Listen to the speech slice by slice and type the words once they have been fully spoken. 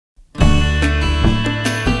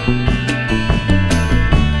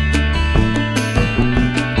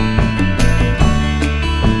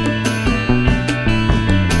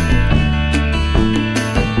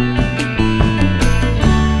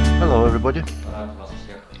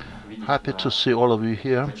everybody. Happy to see all of you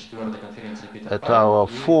here at our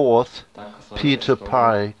fourth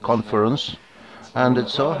PiterPy conference. And it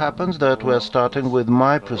so happens that we're starting with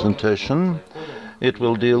my presentation. It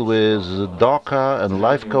will deal with Docker and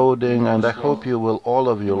live coding, and I hope all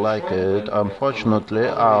of you like it. Unfortunately,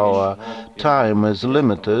 our time is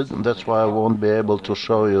limited. That's why I won't be able to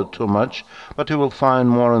show you too much, but you will find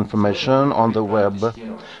more information on the web.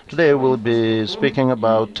 Today we'll be speaking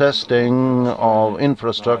about testing of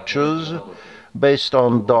infrastructures based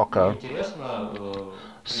on Docker.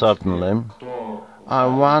 Certainly. I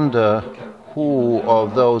wonder who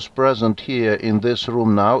of those present here in this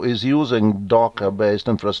room now is using Docker-based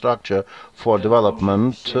infrastructure for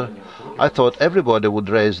development. I thought everybody would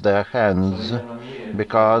raise their hands,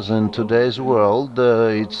 because in today's world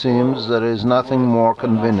it seems there is nothing more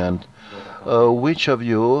convenient. Which of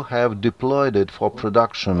you have deployed it for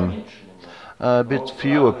production? A bit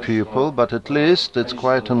fewer people, but at least it's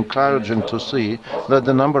quite encouraging to see that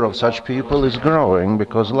the number of such people is growing,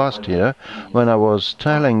 because last year, when I was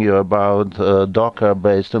telling you about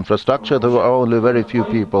Docker-based infrastructure, there were only very few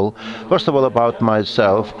people. First of all, about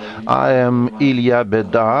myself, I am Ilya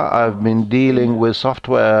Beda. I've been dealing with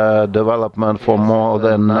software development for more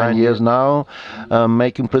than 9 years now,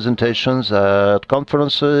 making presentations at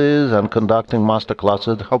conferences and conducting master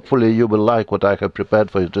classes. Hopefully you will like what I have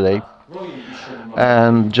prepared for you today.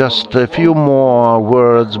 And just a few more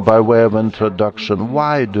words by way of introduction.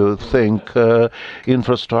 Why do you think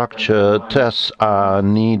infrastructure tests are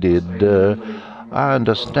needed? I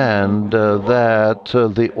understand that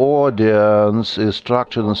the audience is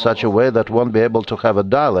structured in such a way that won't be able to have a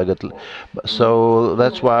dialogue. So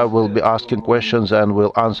that's why I will be asking questions and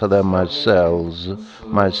will answer them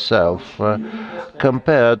myself.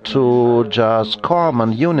 Compared to just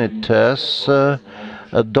common unit tests,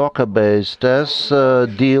 Docker-based tests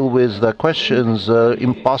deal with the questions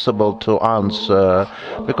impossible to answer,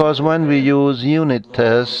 because when we use unit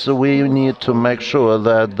tests we need to make sure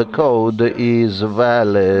that the code is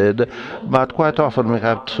valid, but quite often we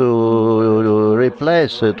have to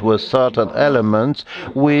replace it with certain elements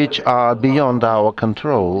which are beyond our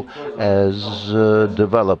control as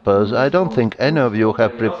developers. I don't think any of you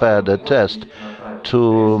have prepared a test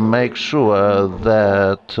to make sure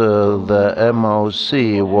that the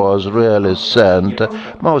MOC was really sent.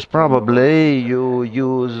 Most probably you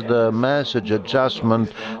used a message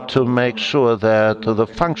adjustment to make sure that the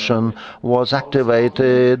function was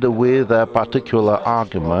activated with a particular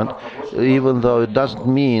argument, even though it doesn't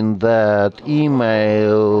mean that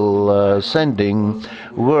email sending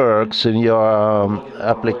works in your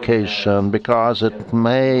application, because it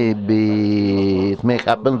may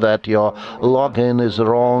happen that your login is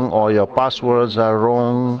wrong or your passwords are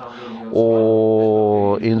wrong,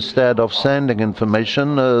 or instead of sending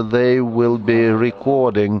information they will be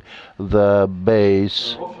recording the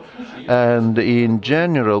base. And in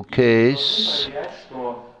general case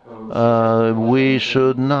they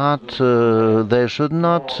should not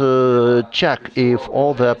check if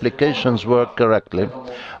all the applications work correctly,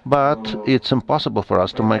 but it's impossible for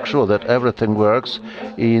us to make sure that everything works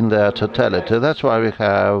in their totality. That's why we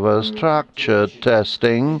have structured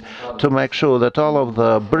testing to make sure that all of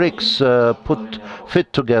the bricks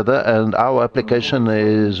fit together and our application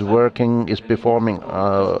is performing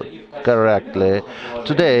correctly.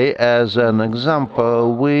 Today, as an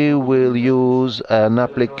example, we will use an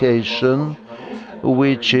application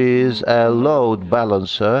which is a load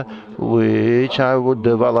balancer, which I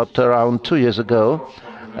developed around 2 years ago.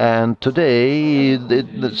 And today,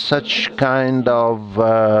 such kind of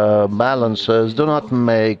balancers do not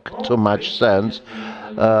make too much sense.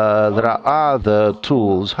 There are other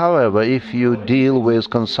tools. However, if you deal with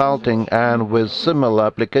consulting and with similar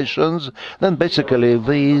applications, then basically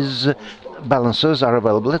these balancers are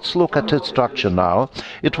available. Let's look at its structure now.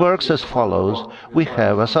 It works as follows. We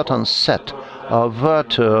have a certain set of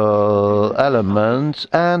virtual elements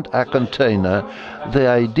and a container. The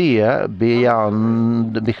idea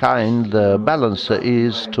behind the balancer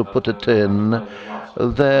is to put it in.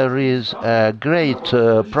 There is a great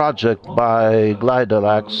project by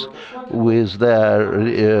Glidalax with their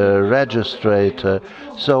registrator.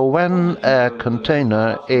 So when a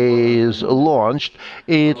container is launched,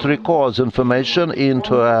 it records information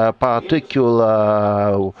into a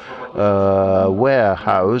particular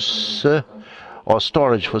warehouse or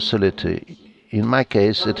storage facility. In my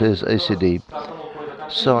case, it is ACD.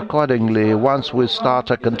 So accordingly, once we start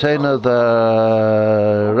a container,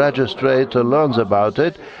 the registrator learns about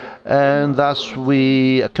it and thus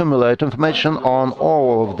we accumulate information on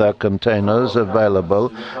all of the containers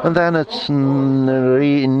available, and then it's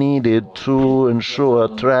needed to ensure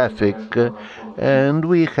traffic, and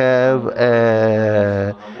we have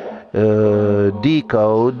a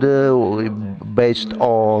decode based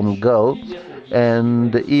on Go.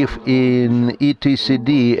 And if in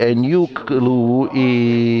etcd a new clue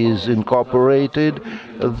is incorporated,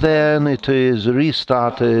 then it is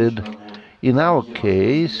restarted. In our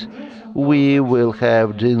case, we will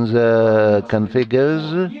have Jinza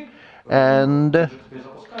configures, and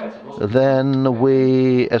then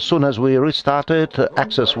as soon as we restart it,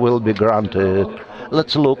 access will be granted.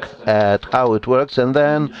 Let's look at how it works, and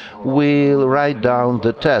then we'll write down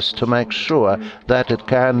the test to make sure that it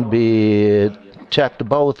can be checked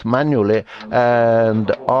both manually and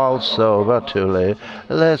also virtually.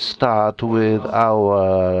 Let's start with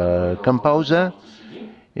our composer.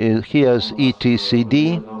 Here's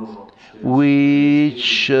etcd,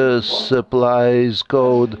 which supplies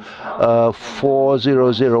code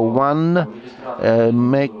 4001.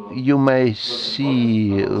 You may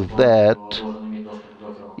see that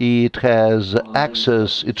it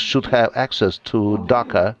should have access to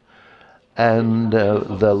Docker, and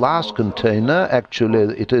the last container,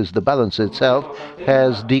 actually it is the balance itself,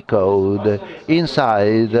 has decode.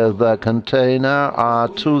 Inside the container are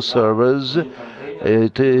two servers.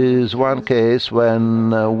 It is one case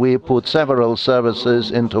when we put several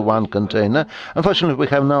services into one container. Unfortunately, we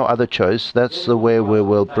have no other choice. That's the way we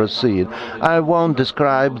will proceed. I won't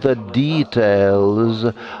describe the details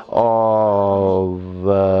of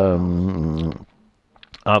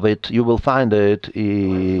it. You will find it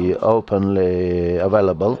openly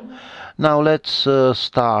available. Now let's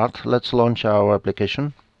start. Let's launch our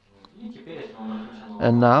application.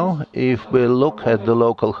 And now, if we look at the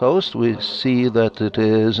local host, we see that it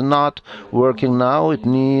is not working now. It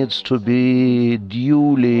needs to be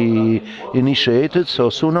duly initiated. So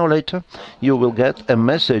sooner or later, you will get a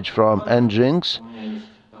message from Nginx.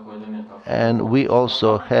 And we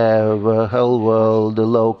also have a Hello World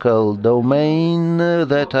local domain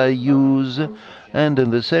that I use. And in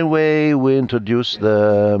the same way, we introduce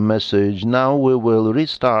the message. Now we will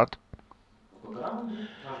restart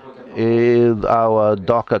our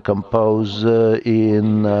Docker Compose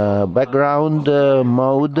in background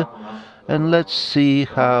mode, and let's see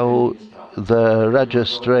how the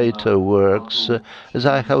registrator works. As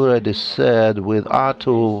I have already said, with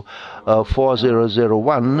R2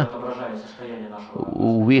 4001,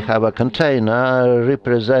 we have a container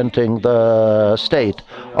representing the state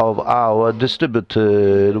of our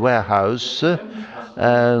distributed warehouse.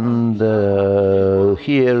 And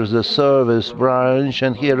here is the service branch,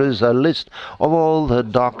 and here is a list of all the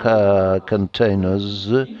Docker containers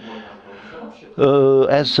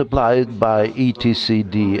as supplied by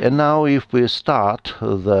etcd. And now if we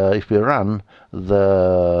run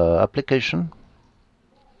the application,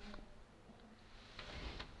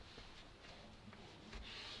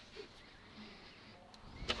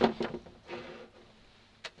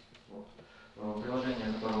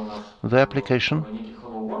 the application,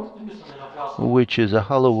 which is a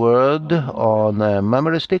Hello World on a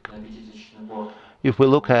memory stick. If we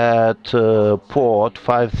look at port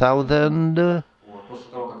 5000,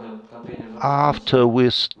 after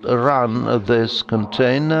we run this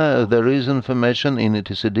container, there is information in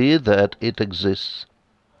etcd that it exists.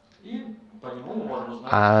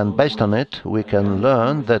 And based on it, we can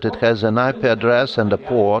learn that it has an IP address and a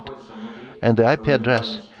port, and the IP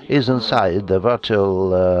address is inside the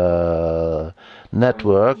virtual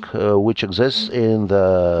network which exists in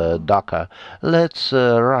the Docker. Let's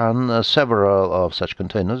run several of such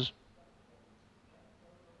containers.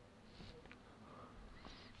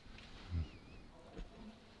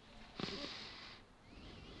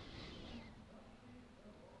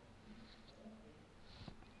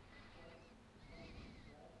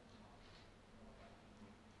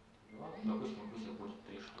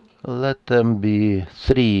 Let them be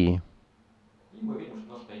 3.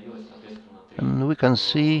 And we can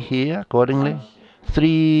see here, accordingly,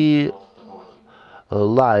 3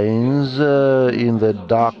 lines in the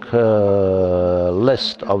Docker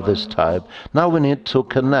list of this type. Now we need to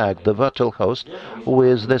connect the virtual host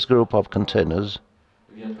with this group of containers.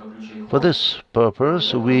 For this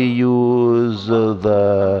purpose, we use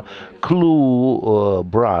the clue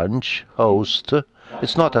branch host.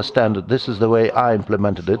 It's not a standard. This is the way I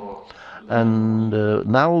implemented it. And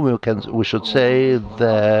now we should say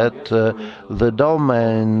that the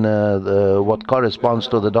domain, what corresponds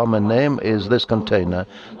to the domain name, is this container.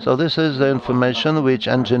 So this is the information which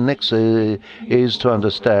Nginx is to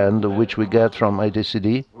understand, which we get from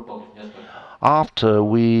etcd. After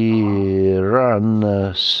we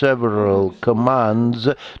run several commands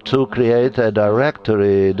to create a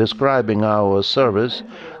directory describing our service,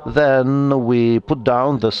 then we put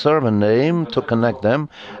down the server name to connect them,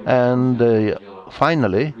 and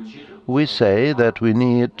finally we say that we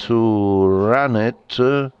need to run it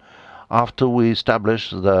after we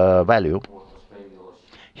establish the value.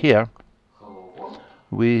 Here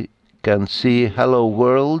we can see hello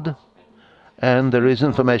world, and there is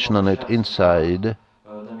information on it inside.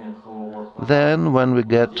 Then when we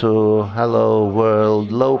get to hello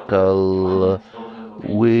world local,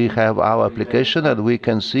 we have our application, and we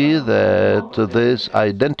can see that this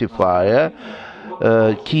identifier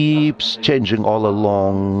keeps changing all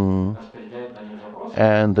along,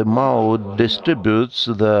 and the mode distributes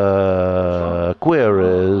the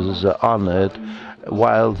queries on it,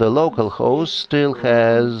 while the local host still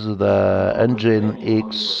has the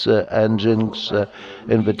Nginx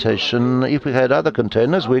invitation. If we had other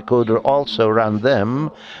containers, we could also run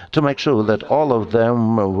them to make sure that all of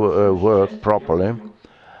them work properly.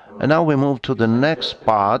 And now we move to the next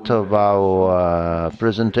part of our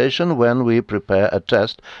presentation, when we prepare a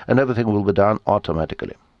test, and everything will be done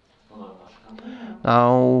automatically.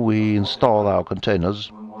 Now we install our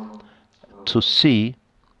containers to see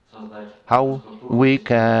how we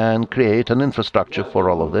can create an infrastructure for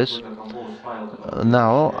all of this.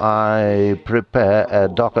 Now I prepare a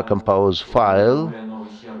Docker Compose file,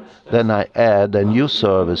 then I add a new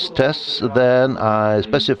service tests, then I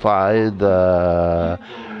specify the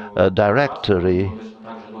directory,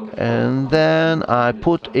 and then I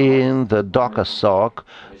put in the Docker sock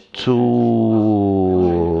to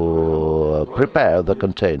prepare the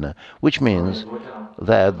container, which means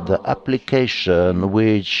that the application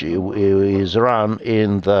which is run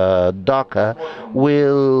in the Docker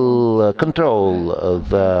will control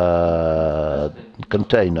the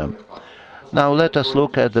container. Now let us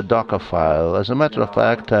look at the Docker file. As a matter of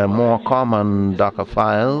fact, a more common Docker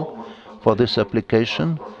file for this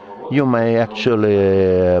application. You may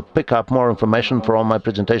actually pick up more information from my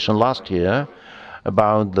presentation last year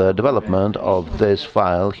about the development of this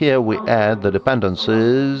file. Here we add the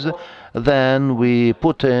dependencies, then we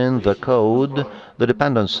put in the code, the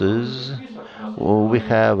dependencies. We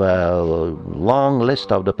have a long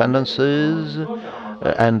list of dependencies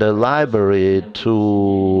and a library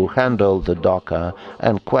to handle the Docker,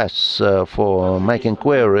 and quests for making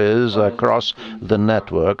queries across the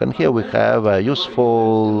network. And here we have a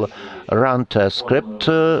useful run test script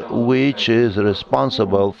which is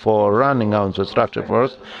responsible for running our infrastructure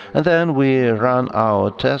first, and then we run our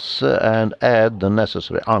tests and add the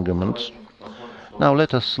necessary arguments. Now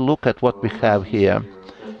let us look at what we have here.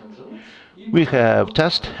 We have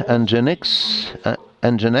test Nginx,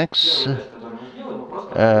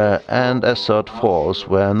 and assert false,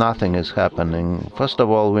 where nothing is happening. First of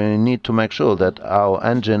all, we need to make sure that our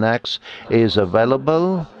Nginx is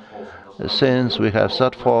available. Since we have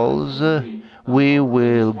set false, we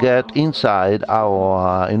will get inside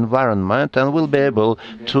our environment and we'll be able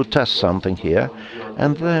to test something here.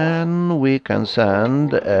 And then we can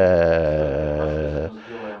send a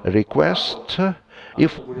request.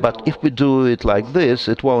 But if we do it like this,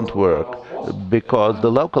 it won't work, because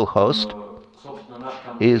the local host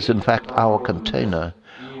is in fact our container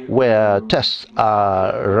where tests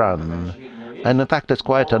are run. And in fact, it's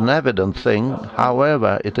quite an evident thing.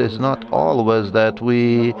 However, it is not always that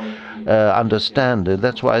we understand it.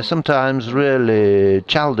 That's why sometimes really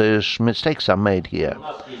childish mistakes are made here.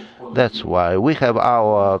 That's why we have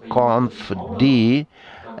our conf.d,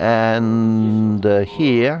 and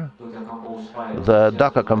here the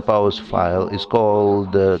Docker Compose file is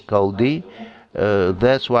called d.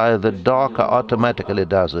 That's why the Docker automatically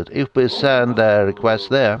does it. If we send a request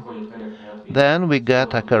there, then we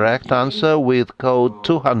get a correct answer with code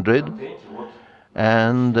 200,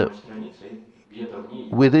 and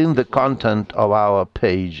within the content of our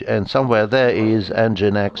page, and somewhere there is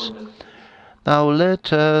Nginx. Now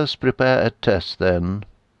let us prepare a test then.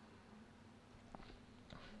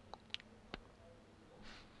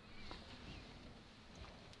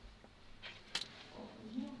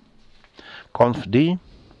 Conf.d,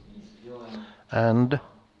 and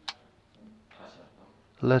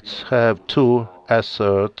let's have two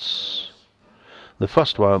asserts. The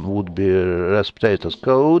first one would be status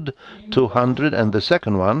code 200, and the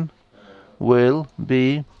second one will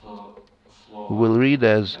read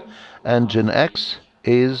as Nginx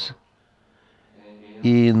is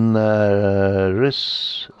in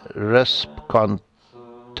resp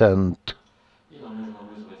content.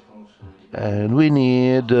 And we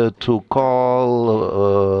need to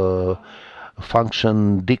call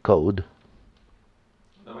function decode.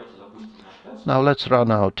 Now let's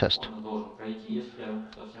run our test.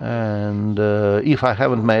 And if I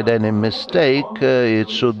haven't made any mistake, it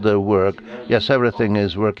should work. Yes, everything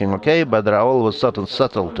is working okay, but there are always certain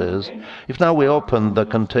subtleties. If now we open the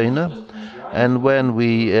container, and when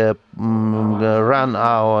we run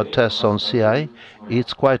our tests on CI,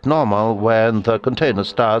 it's quite normal when the container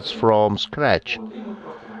starts from scratch.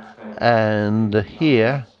 And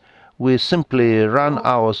here we simply run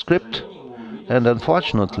our script, and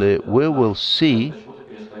unfortunately we will see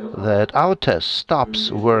that our test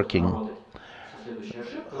stops working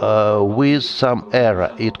with some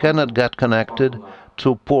error. It cannot get connected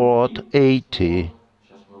to port 80.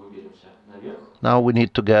 Now we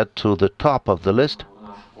need to get to the top of the list,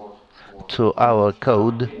 to our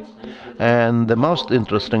code. And the most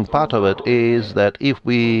interesting part of it is that if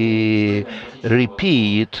we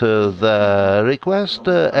repeat the request,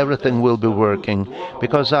 everything will be working,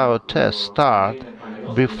 because our tests start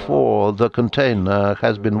before the container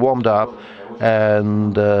has been warmed up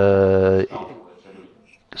and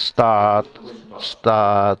started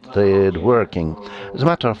working. As a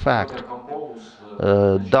matter of fact,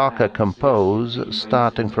 Docker Compose,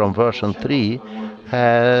 starting from version 3,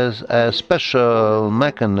 has a special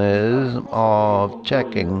mechanism of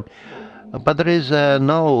checking. But there is an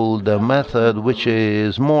old method which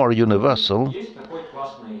is more universal.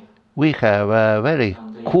 We have a very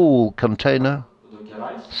cool container,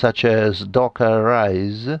 such as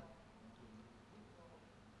Dockerize,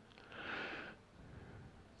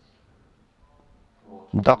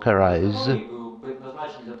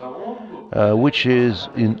 which is,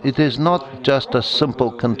 it is not just a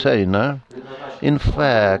simple container. In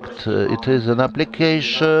fact, it is an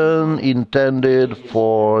application intended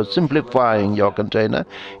for simplifying your container.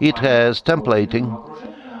 It has templating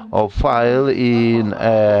of file in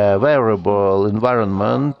a variable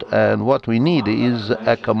environment, and what we need is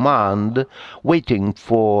a command waiting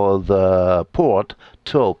for the port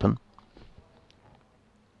to open.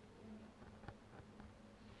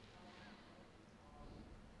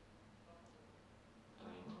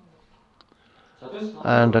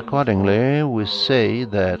 And accordingly, we say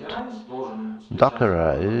that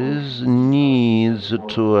Dockerize needs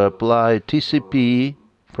to apply TCP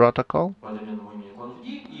protocol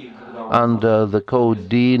under the code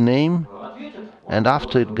D name, and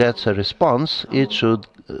after it gets a response, it should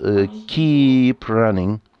keep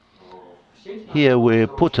running. Here we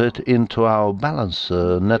put it into our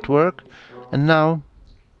balancer network, and now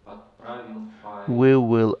we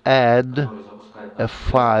will add a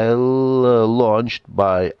file launched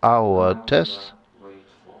by our tests,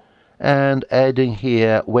 and adding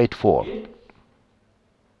here wait for.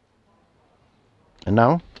 And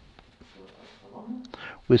now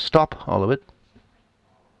we stop all of it.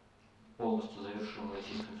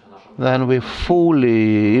 Then we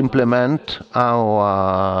fully implement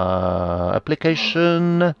our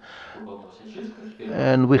application,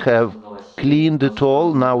 and we have cleaned it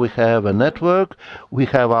all. Now we have a network, we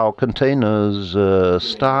have our containers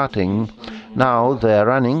starting. Now they're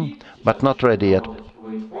running, but not ready yet.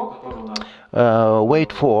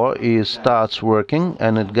 Wait for starts working,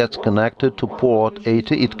 and it gets connected to port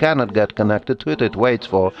 80. It cannot get connected to it. It waits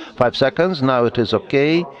for 5 seconds. Now it is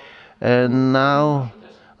okay, and now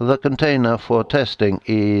the container for testing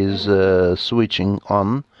is switching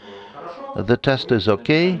on. The test is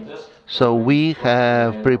okay. So we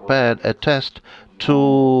have prepared a test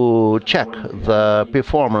to check the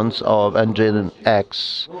performance of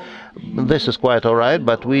Nginx. This is quite alright,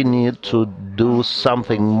 but we need to do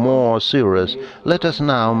something more serious. Let us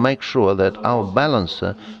now make sure that our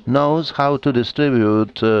balancer knows how to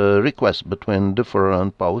distribute requests between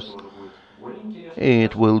different posts.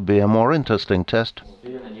 It will be a more interesting test,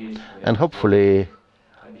 and hopefully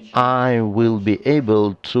I will be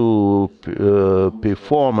able to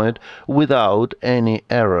perform it without any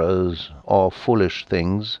errors or foolish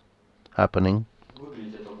things happening.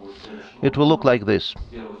 It will look like this.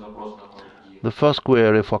 The first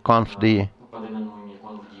query for confd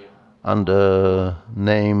under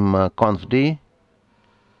name confd.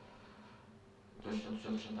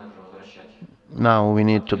 Now we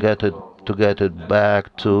need to get it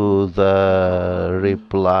back to the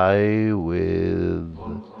reply with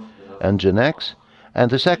Nginx, and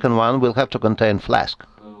the second one will have to contain Flask.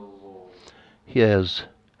 Here's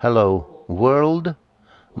hello world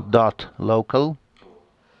dot local.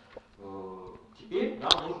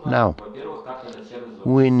 Now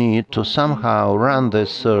we need to somehow run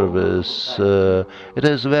this service. It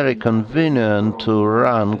is very convenient to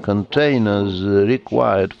run containers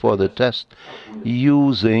required for the test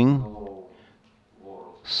using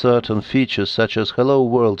certain features such as hello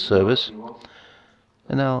world service.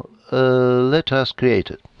 And now let us create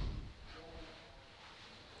it.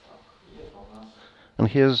 And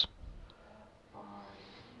here's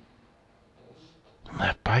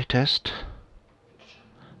a PyTest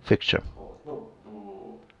fixture.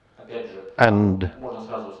 And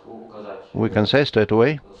we can say straight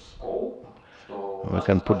away, we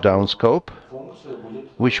can put down scope,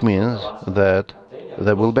 which means that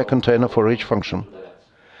there will be a container for each function.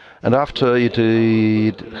 And after it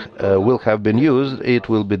will have been used, it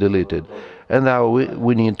will be deleted. And now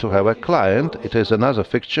we need to have a client. It is another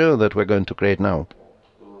fixture that we're going to create now.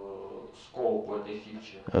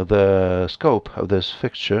 The scope of this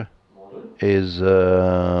fixture is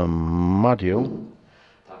a module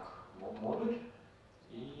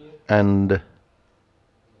and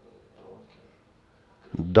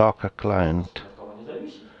Docker client,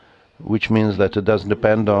 which means that it doesn't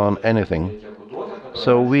depend on anything.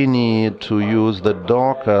 So we need to use the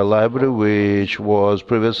Docker library, which was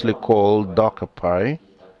previously called PiterPy,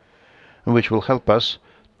 which will help us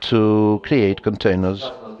to create containers.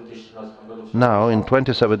 Now, in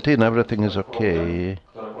 2017, everything is okay,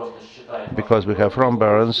 because we have from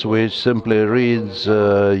barons, which simply reads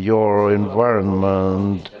your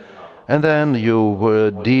environment, and then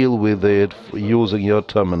you deal with it using your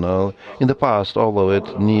terminal. In the past, although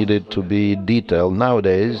it needed to be detailed,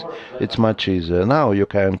 nowadays it's much easier. Now you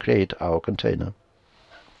can create our container.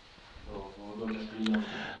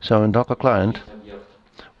 So in Docker client,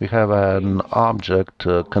 we have an object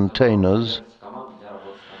containers,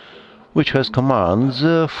 which has commands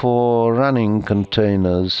for running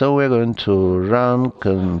containers. So we're going to run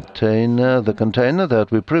container, the container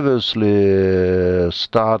that we previously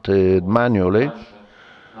started manually.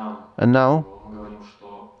 And now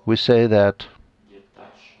we say that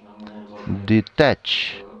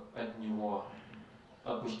detach,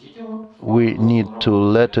 we need to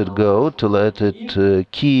let it go, to let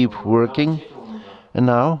it keep working. And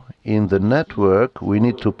now in the network, we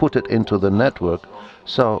need to put it into the network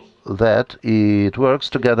so that it works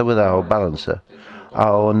together with our balancer.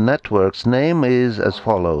 Our network's name is as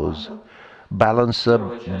follows: balancer.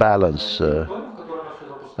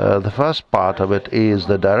 The first part of it is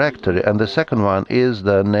the directory, and the second one is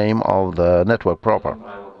the name of the network proper.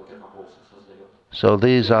 So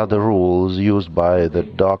these are the rules used by the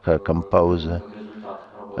Docker composer.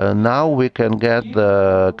 Now we can get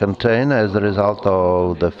the container as a result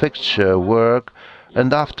of the fixture work,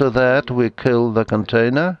 and after that we kill the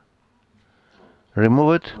container,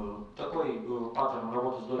 remove it.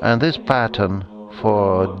 And this pattern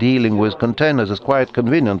for dealing with containers is quite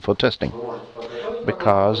convenient for testing,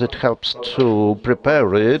 because it helps to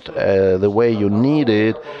prepare it the way you need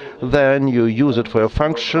it. Then you use it for a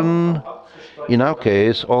function. In our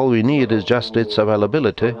case, all we need is just its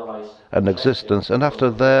availability and existence, and after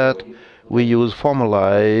that we use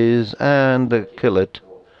formalize and kill it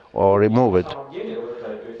or remove it.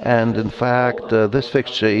 And in fact, this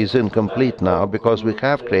fixture is incomplete now, because we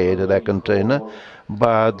have created a container,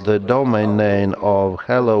 but the domain name of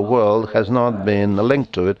hello world has not been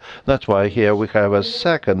linked to it. That's why here we have a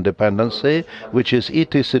second dependency, which is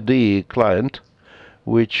etcd client,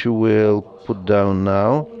 which we'll put down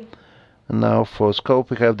now. Now for scope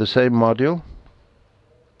we have the same module,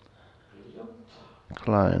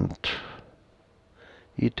 client,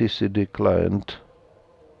 etcd client.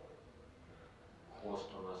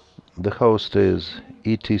 The host is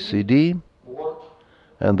etcd,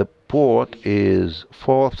 and the port is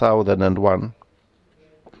 4001.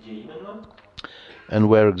 And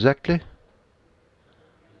where exactly?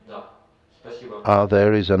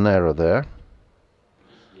 There is an error there.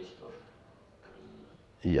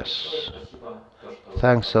 Yes.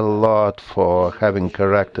 Thanks a lot for having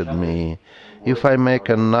corrected me. If I make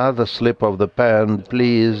another slip of the pen,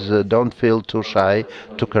 please don't feel too shy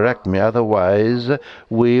to correct me. Otherwise,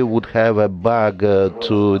 we would have a bug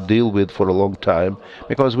to deal with for a long time,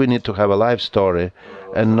 because we need to have a live story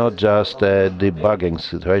and not just a debugging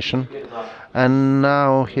situation. And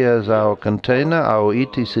now here's our container. Our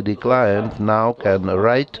etcd client now can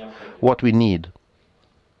write what we need.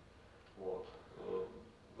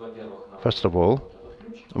 First of all,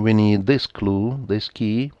 we need this clue, this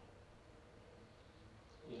key.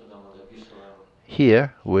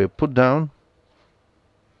 Here we put down,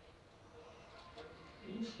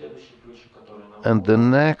 and the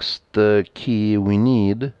next key we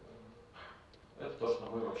need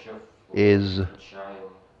is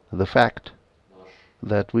the fact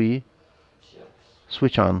that we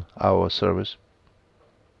switch on our service.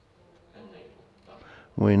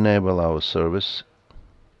 We enable our service.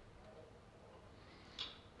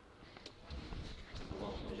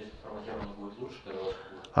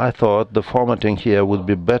 I thought the formatting here would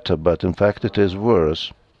be better, but in fact it is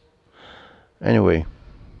worse. Anyway,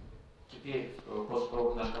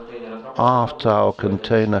 after our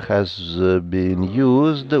container has been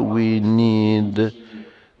used, we need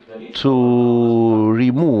to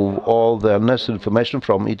remove all the unnecessary information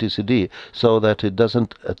from etcd so that it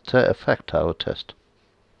doesn't affect our test.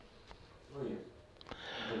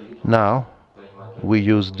 Now we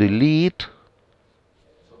use delete.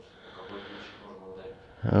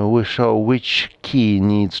 We show which key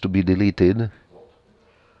needs to be deleted.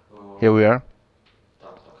 Here we are.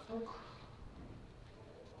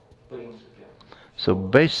 So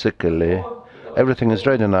basically everything is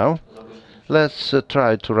ready now. Let's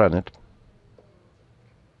try to run it.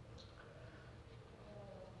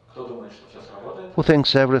 Who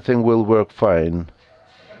thinks everything will work fine?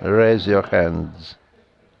 Raise your hands.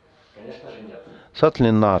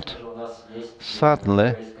 Certainly not.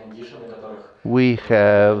 Certainly we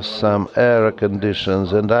have some error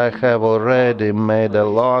conditions, and I have already made a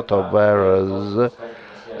lot of errors,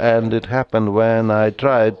 and it happened when I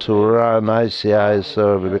tried to run ICI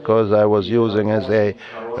survey, because I was using as a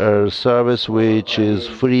service which is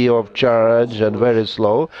free of charge and very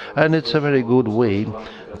slow, and it's a very good way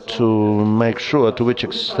to make sure to which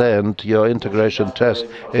extent your integration test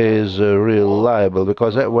is reliable,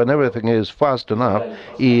 because when everything is fast enough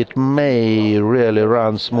it may really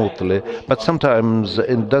run smoothly, but sometimes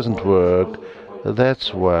it doesn't work.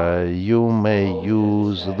 That's why you may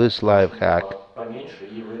use this life hack.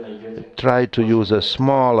 Try to use a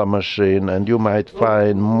smaller machine and you might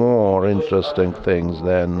find more interesting things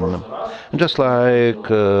then. Just like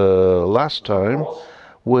last time,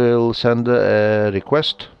 we'll send a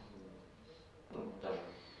request.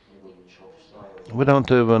 We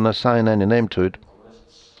don't even assign any name to it.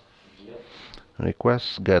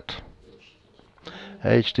 Request get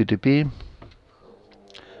http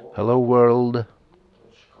hello world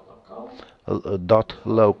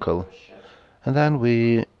 .local, and then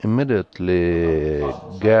we immediately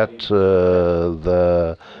get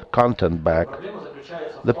the content back.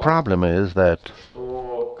 The problem is that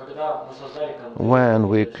when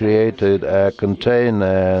we created a container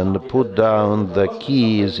and put down the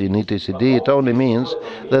keys in etcd, it only means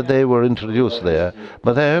that they were introduced there.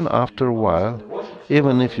 But then, after a while,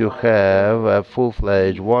 even if you have a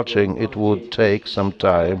full-fledged watching, it would take some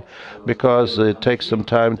time, because it takes some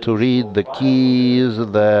time to read the keys,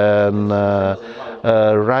 then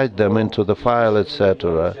write them into the file,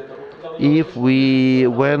 etc.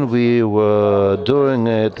 When we were doing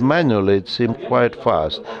it manually, it seemed quite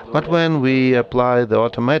fast. But when we apply the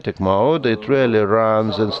automatic mode, it really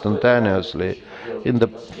runs instantaneously. In the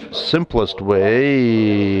simplest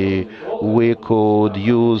way, we could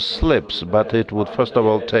use slips, but it would first of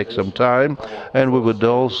all take some time, and we would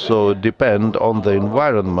also depend on the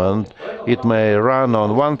environment. It may run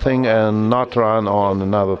on one thing and not run on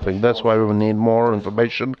another thing. That's why we need more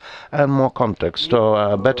information and more context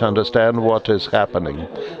to better understand what is happening.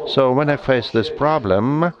 So when I faced this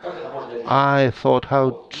problem, I thought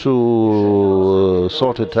how to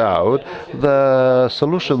sort it out. The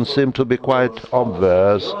solution seemed to be quite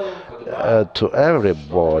obvious to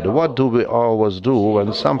everybody. What do we always do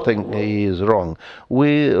when something is wrong?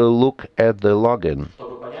 We look at the login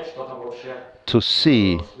to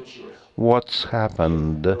see what's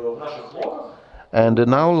happened. And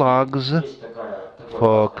in our logs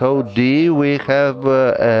for code D, we have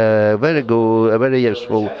a very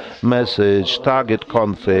useful message, target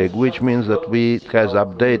config, which means that it has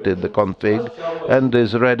updated the config and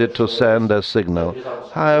is ready to send a signal.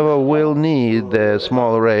 However, we'll need a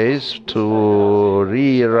small race to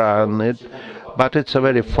rerun it, but it's a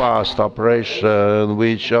very fast operation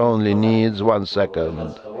which only needs 1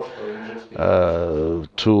 second.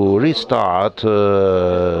 To restart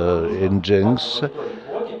in Jinx,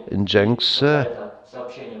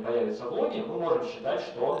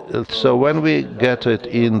 so when we get it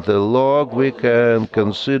in the log, we can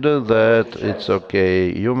consider that it's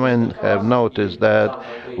okay. You may have noticed that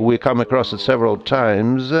we come across it several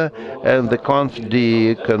times, and the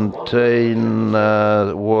confd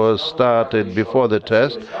container was started before the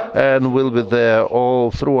test and will be there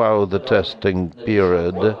all throughout the testing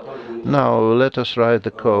period. Now let us write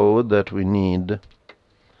the code that we need.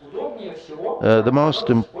 The most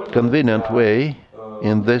convenient way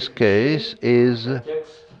in this case is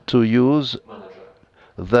to use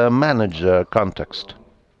the manager context.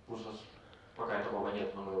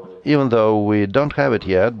 Even though we don't have it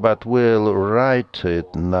yet, but we'll write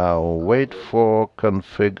it now. Wait for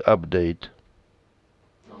config update.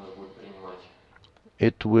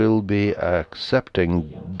 It will be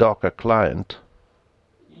accepting Docker client.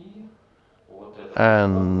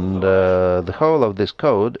 And the whole of this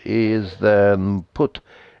code is then put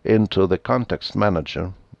into the context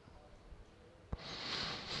manager.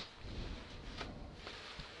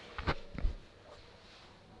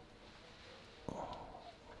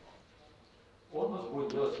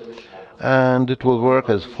 And it will work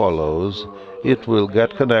as follows. It will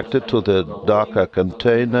get connected to the Docker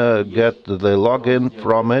container, get the login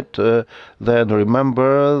from it, then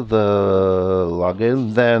remember the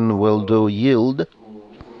login, then we'll do yield,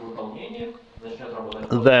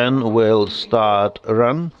 then we'll start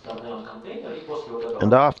run,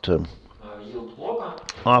 and after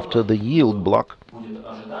the yield block,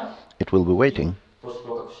 it will be waiting.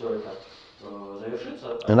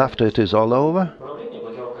 And after it is all over,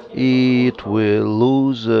 it will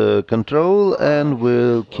lose control and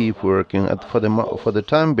will keep working. For the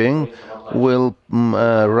time being, we'll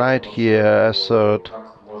write here assert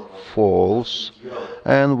false,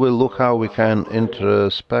 and we'll look how we can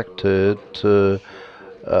introspect it,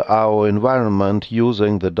 our environment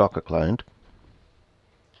using the Docker client.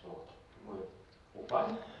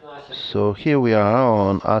 So here we are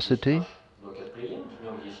on RCT.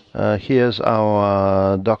 Here's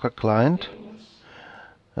our Docker client.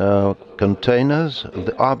 Containers,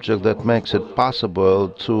 the object that makes it possible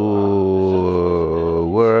to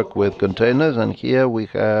work with containers, and here we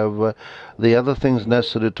have the other things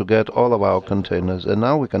necessary to get all of our containers. And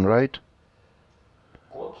now we can write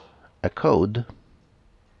a code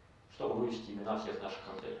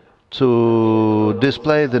to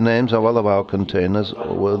display the names of all of our containers.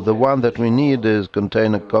 Well, the one that we need is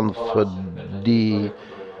container conf d.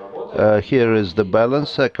 Here is the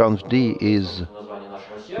balancer. Conf d is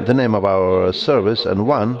the name of our service, and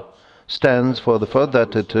 1 stands for the fact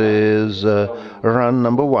that it is run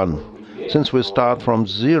number 1. Since we start from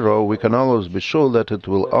 0, we can always be sure that it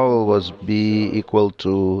will always be equal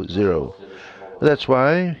to 0. That's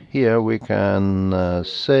why here we can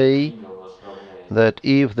say that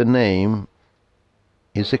if the name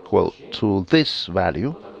is equal to this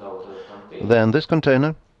value, then this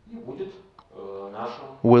container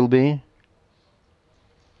will be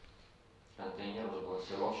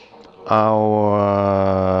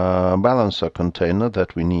our balancer container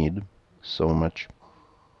that we need so much.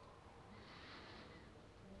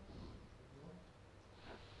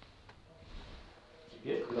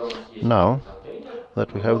 Now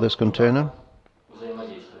that we have this container,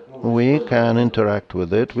 we can interact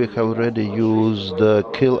with it. We have already used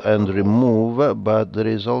kill and remove, but there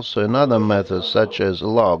is also another method such as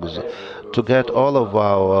logs. To get all of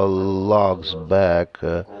our logs back,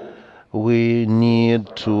 we need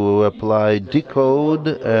to apply decode,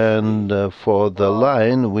 and for the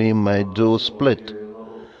line we may do split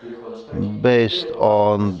based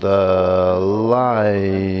on the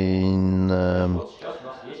line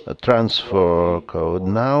transfer code.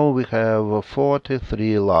 Now we have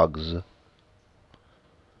 43 logs.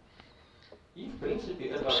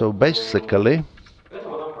 So basically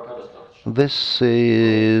this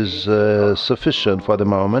is sufficient for the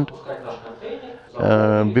moment.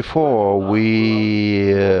 Before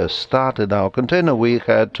we started our container, we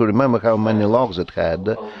had to remember how many logs it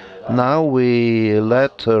had. Now we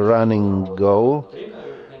let running go,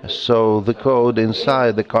 so the code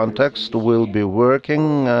inside the context will be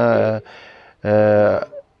working.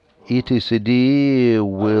 etcd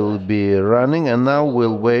will be running, and now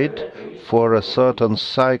we'll wait for a certain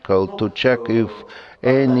cycle to check if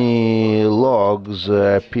any logs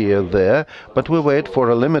appear there, but we wait for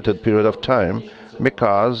a limited period of time,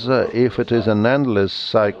 because if it is an endless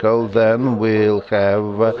cycle, then we'll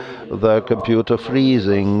have the computer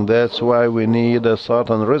freezing. That's why we need a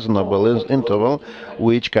certain reasonable interval,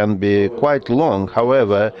 which can be quite long.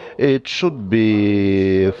 However, it should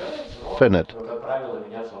be finite.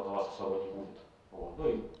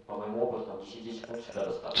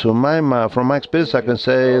 From my experience, I can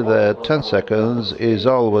say that 10 seconds is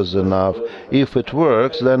always enough. If it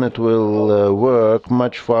works, then it will work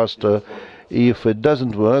much faster. If it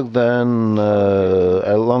doesn't work, then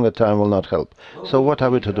a longer time will not help. So what are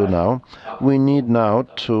we to do now? We need now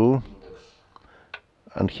to,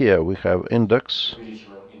 and here we have index.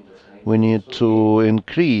 We need to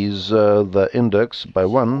increase the index by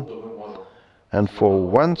 1. And for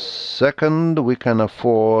 1 second, we can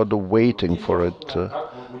afford waiting for it.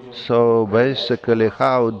 So basically,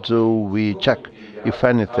 how do we check if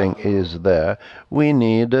anything is there? We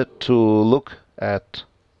need to look at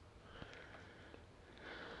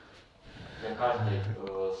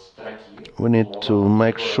we need to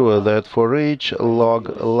make sure that for each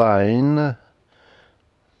log line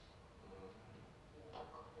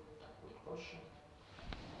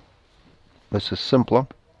this is simpler.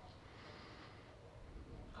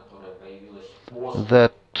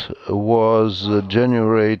 that was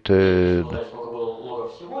generated.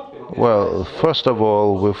 Well, first of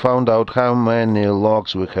all, we found out how many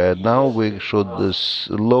logs we had. Now we should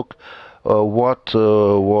look what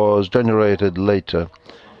was generated later.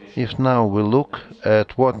 If now we look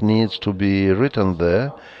at what needs to be written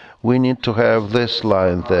there, we need to have this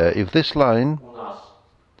line there. If this line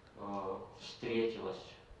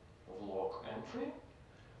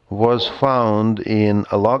was found in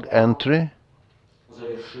a log entry,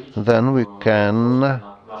 then we can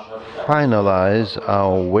finalize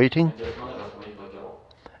our waiting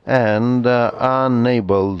and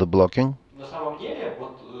enable the blocking,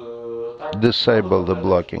 disable the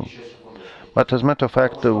blocking. But as a matter of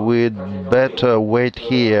fact, we'd better wait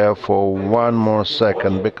here for 1 more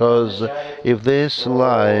second, because if this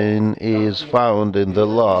line is found in the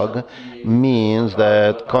log, means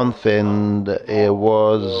that confind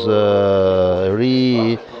was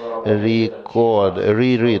rewritten.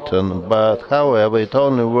 But however, it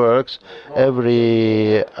only works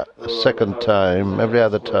every second time, every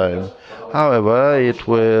other time. However, it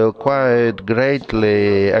will quite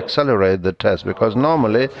greatly accelerate the test, because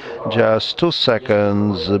normally just 2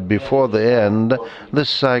 seconds before the end the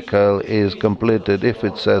cycle is completed. If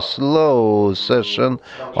it's a slow session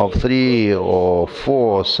of 3 or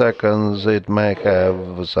 4 seconds, it may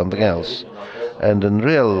have something else. And in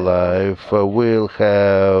real life, we'll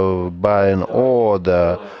have by an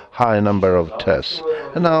order high number of tests.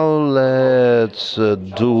 And now let's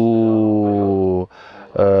do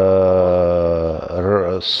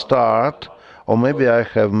start, or maybe I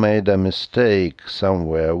have made a mistake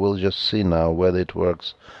somewhere. We'll just see now whether it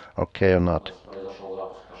works okay or not.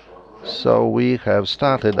 So we have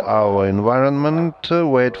started our environment.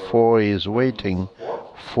 Wait for is waiting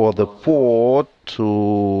for the port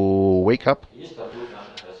to wake up,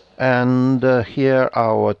 and here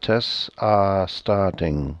our tests are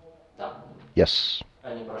starting. Yes,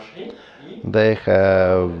 they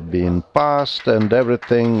have been passed and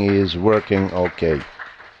everything is working okay.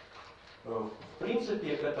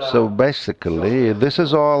 So basically, this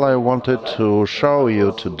is all I wanted to show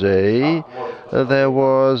you today. There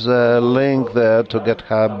was a link there to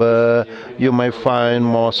GitHub. You may find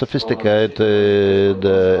more sophisticated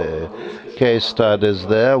case studies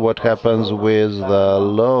there, what happens with the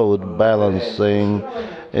load balancing.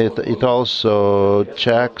 It also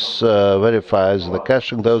checks, verifies the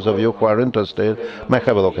caching. Those of you who are interested may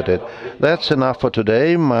have a look at it. That's enough for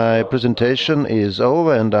today. My presentation is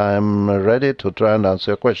over and I'm ready to try and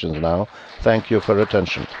answer your questions now. Thank you for your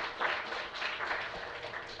attention.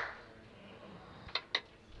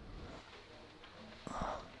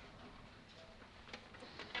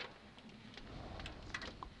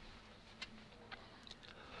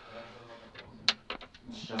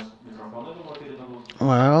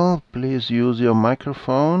 Well, please use your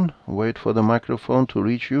microphone. Wait for the microphone to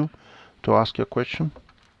reach you to ask your question.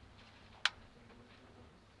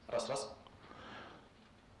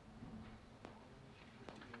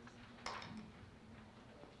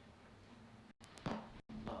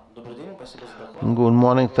 Good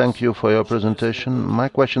morning. Thank you for your presentation. My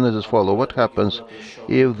question is as follows. What happens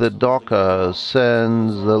if the Docker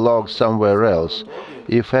sends the log somewhere else?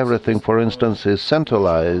 If everything, for instance, is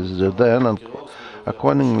centralized, then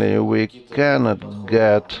accordingly we cannot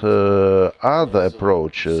get other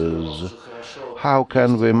approaches. How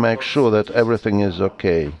can we make sure that everything is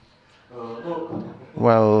okay?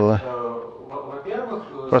 Well,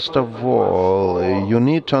 first of all, you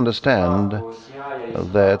need to understand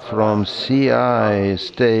that from CI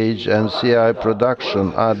stage and CI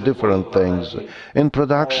production are different things. In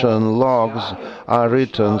production, logs are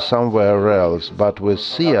written somewhere else, but with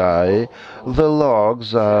CI, the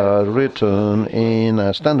logs are written in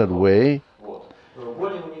a standard way.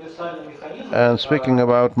 And speaking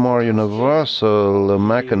about more universal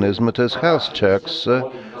mechanism, it is health checks.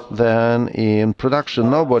 Then in production,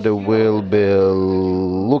 nobody will be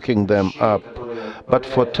looking them up. But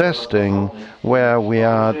for testing, where we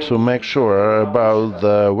are to make sure about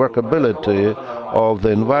the workability of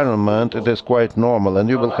the environment, it is quite normal, and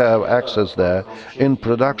you will have access there. In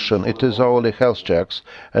production, it is only health checks,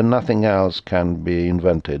 and nothing else can be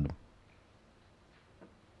invented.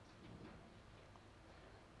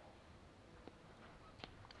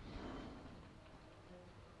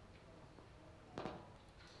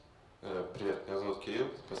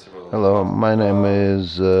 Hello, my name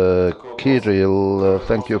is Kirill.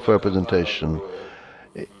 Thank you for your presentation.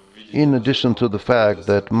 In addition to the fact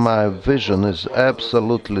that my vision is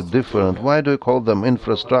absolutely different, why do you call them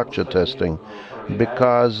infrastructure testing?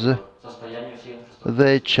 Because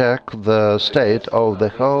they check the state of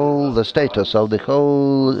the status of the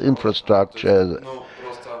whole infrastructure.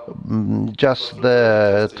 Just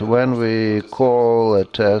that when we call a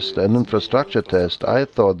test an infrastructure test, I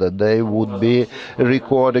thought that they would be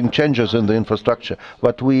recording changes in the infrastructure.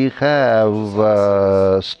 But we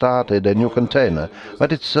have started a new container.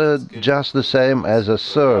 But it's just the same as a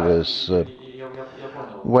service.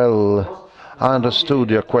 Well, I understood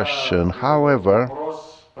your question. However,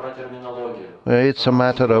 it's a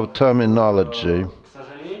matter of terminology,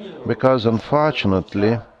 because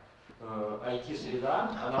unfortunately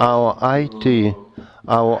our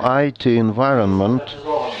IT environment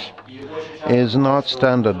is not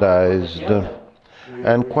standardized,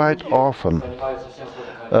 and quite often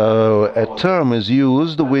a term is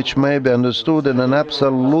used which may be understood in an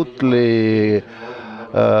absolutely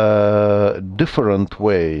different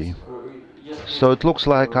way. So it looks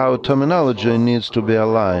like our terminology needs to be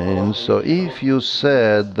aligned. So if you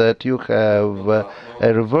said that you have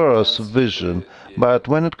a reverse vision, but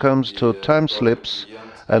when it comes to time slips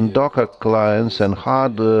and Docker clients and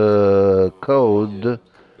hard code,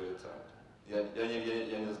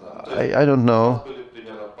 I don't know.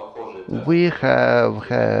 We have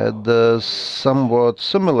had somewhat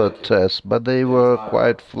similar tests, but they were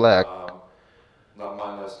quite flat.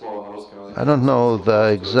 I don't know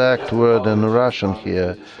the exact word in Russian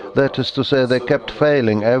here. That is to say, they kept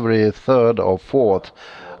failing every third or fourth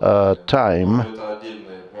time.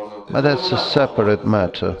 But that's a separate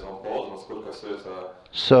matter.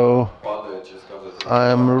 So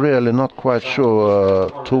I'm really not quite sure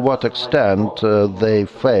to what extent they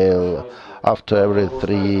fail after every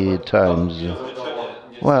 3 times.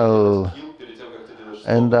 Well,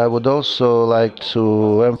 and I would also like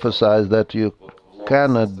to emphasize that you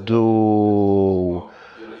cannot do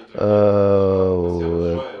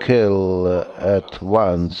kill at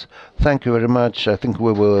once. Thank you very much. I think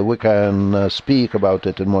we can speak about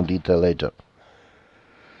it in more detail later.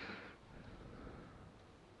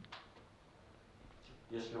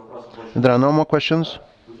 If there are no more questions,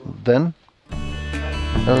 then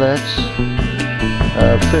let's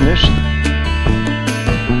finish.